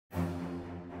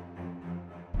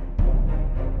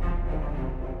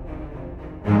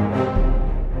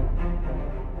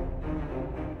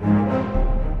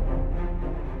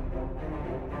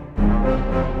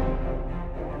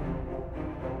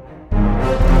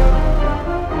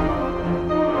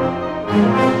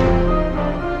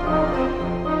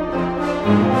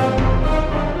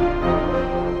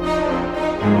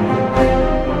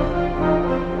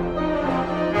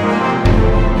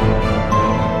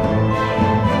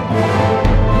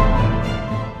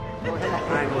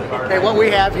Okay, what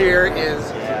we have here is,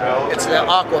 it's the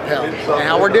AquaPail. And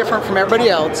how we're different from everybody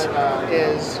else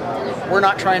is we're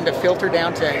not trying to filter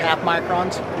down to half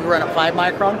microns. We run at 5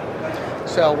 micron.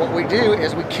 So what we do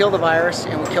is we kill the virus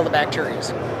and we kill the bacteria,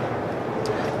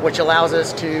 which allows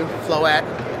us to flow at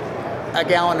a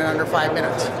gallon in under 5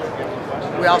 minutes.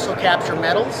 We also capture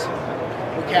metals.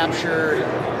 We capture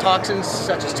toxins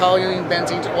such as toluene,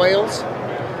 benzenes, oils.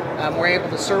 We're able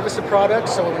to service the product,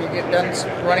 so when you get done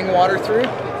running water through,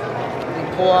 you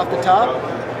can pull off the top.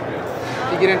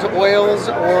 If you get into oils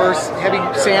or heavy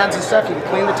sands and stuff, you can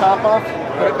clean the top off,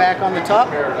 put it back on the top.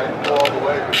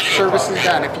 Service is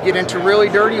done. If you get into really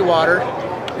dirty water,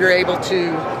 you're able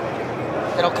to,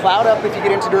 it'll cloud up if you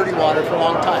get into dirty water for a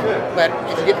long time. But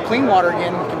if you get clean water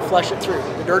again, you can flush it through.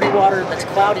 The dirty water, that's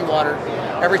cloudy water,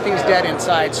 everything's dead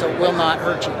inside, so it will not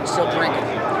hurt you. You can still drink it.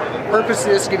 The purpose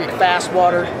is to give you fast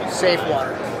water, safe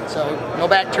water. So no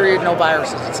bacteria, no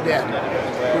viruses, it's dead.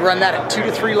 We run that at 2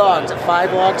 to 3 logs, at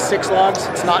 5 logs, 6 logs,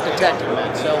 it's not detected.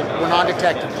 So we're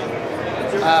non-detected.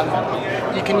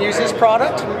 You can use this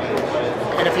product,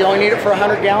 and if you only need it for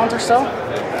 100 gallons or so,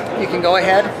 you can go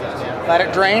ahead, let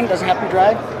it drain, doesn't have to be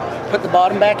dried, put the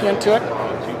bottom back into it,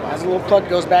 as a little plug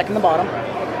goes back in the bottom,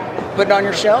 put it on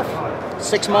your shelf,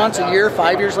 6 months, a year,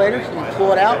 5 years later, you can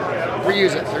pull it out,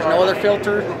 reuse it. There's no other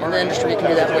filter in the industry you can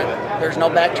do that with. There's no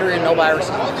bacteria, no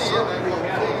viruses.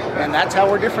 And that's how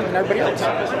we're different than everybody else.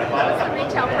 What's the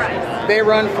retail price? They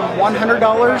run from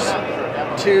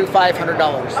 $100 to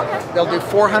 $500. Okay. They'll do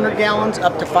 400 gallons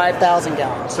up to 5,000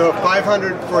 gallons. So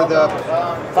 500 for the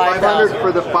 500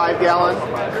 for the 5 gallon.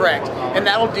 Correct, and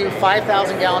that'll do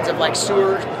 5,000 gallons of like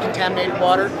sewer contaminated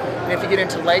water. And if you get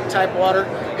into lake type water,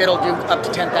 it'll do up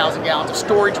to 10,000 gallons of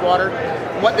storage water.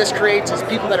 What this creates is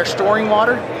people that are storing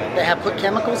water that have put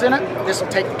chemicals in it. This will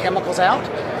take the chemicals out.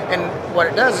 And what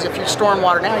it does is if you're storing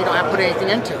water now, you don't have to put anything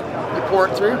into it. You pour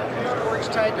it through. Storage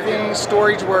type thing,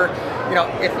 storage where, you know,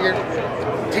 if you're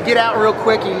to get out real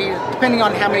quick, you need, depending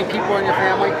on how many people are in your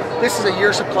family, this is a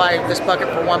year supply of this bucket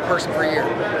for one person per year.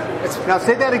 Now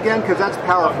say that again, because that's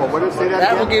powerful. What did say that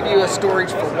That again? will give you a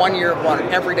storage for 1 year of water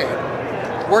every day.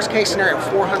 Worst case scenario,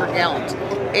 400 gallons.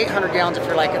 800 gallons if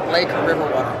you're like at lake or river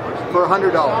water. For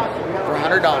 $100. For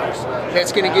 $100.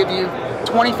 It's going to give you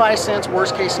 25 cents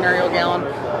worst case scenario a gallon,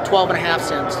 12.5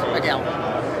 cents a gallon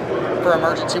for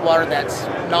emergency water that's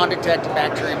non-detected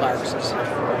bacteria and viruses.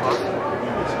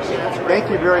 Thank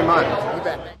you very much. You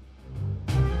bet.